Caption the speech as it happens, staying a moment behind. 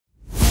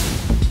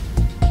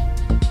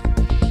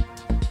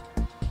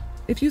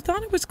If you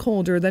thought it was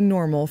colder than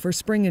normal for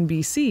spring in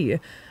BC,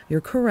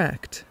 you're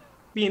correct.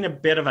 Been a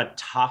bit of a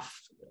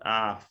tough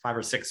 5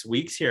 or 6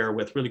 weeks here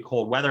with really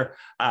cold weather.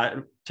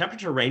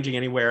 Temperature ranging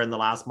anywhere in the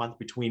last month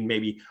between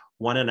maybe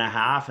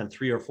 1.5 and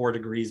 3 or 4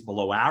 degrees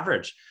below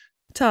average.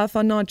 Tough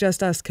on not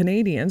just us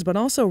Canadians, but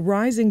also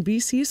rising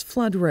BC's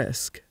flood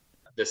risk.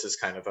 This is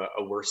kind of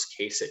a worst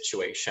case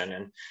situation.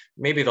 And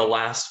maybe the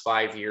last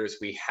 5 years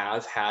we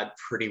have had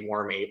pretty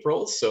warm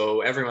Aprils,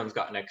 so everyone's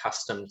gotten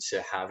accustomed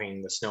to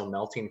having the snow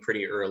melting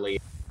pretty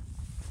early.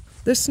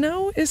 The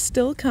snow is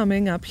still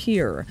coming up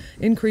here,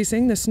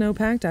 increasing the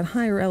snowpack at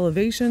higher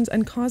elevations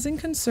and causing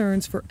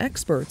concerns for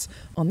experts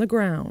on the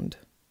ground.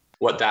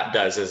 What that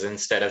does is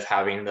instead of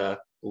having the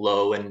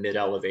low and mid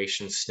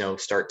elevation snow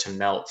start to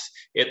melt,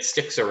 it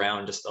sticks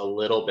around just a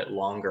little bit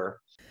longer.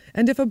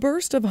 And if a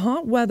burst of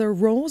hot weather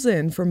rolls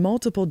in for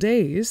multiple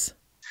days,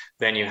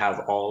 then you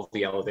have all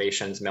the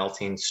elevations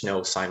melting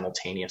snow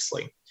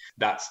simultaneously.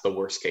 That's the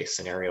worst case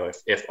scenario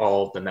if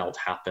all of the melt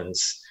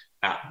happens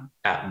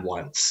at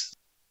once.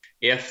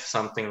 If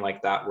something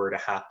like that were to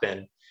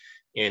happen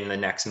in the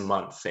next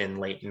month, in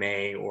late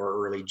May or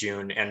early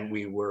June, and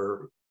we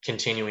were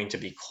continuing to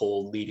be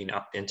cold leading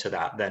up into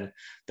that, then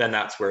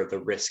that's where the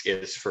risk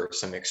is for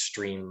some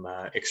extreme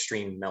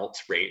melt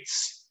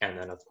rates, and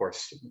then of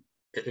course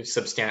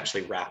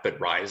substantially rapid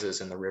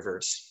rises in the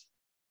rivers.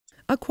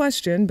 A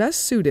question best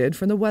suited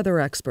for the weather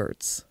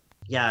experts.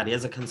 Yeah, it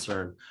is a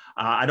concern.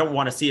 I don't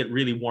want to see it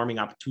really warming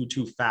up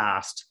too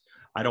fast.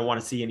 I don't want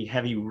to see any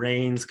heavy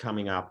rains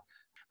coming up.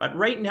 But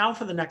right now,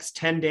 for the next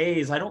 10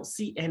 days, I don't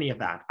see any of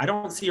that. I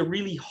don't see a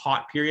really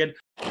hot period.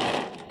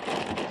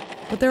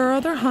 But there are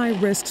other high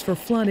risks for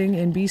flooding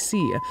in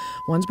BC,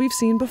 ones we've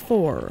seen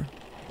before.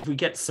 If we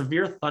get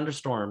severe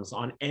thunderstorms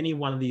on any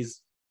one of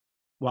these,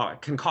 well,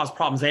 it can cause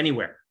problems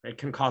anywhere. It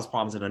can cause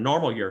problems in a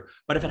normal year.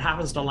 But if it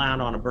happens to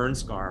land on a burn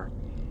scar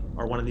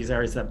or one of these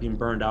areas that have been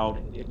burned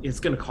out, it's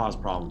going to cause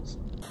problems.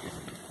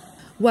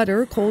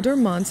 Wetter, colder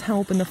months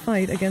help in the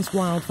fight against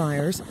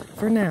wildfires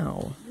for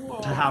now.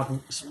 To have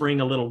spring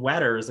a little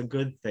wetter is a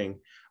good thing.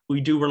 We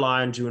do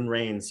rely on June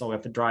rain, so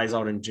if it dries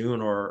out in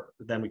June,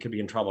 then we could be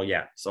in trouble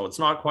yet. So it's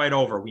not quite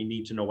over. We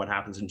need to know what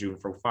happens in June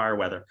for fire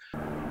weather.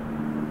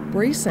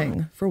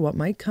 Bracing for what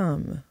might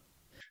come.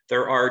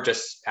 There are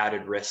just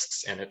added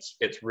risks, and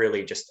it's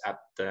really just at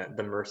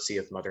the mercy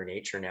of Mother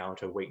Nature now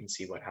to wait and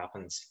see what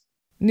happens.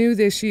 New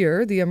this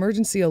year, the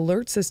emergency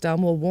alert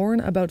system will warn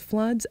about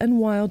floods and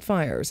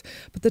wildfires,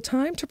 but the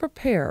time to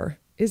prepare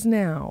is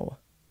now.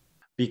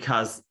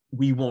 Because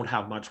we won't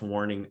have much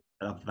warning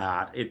of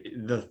that.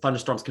 The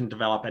thunderstorms can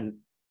develop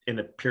in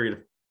a period of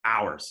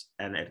hours,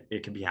 and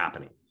it could be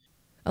happening.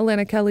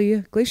 Alana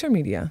Kelly, Glacier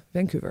Media,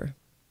 Vancouver.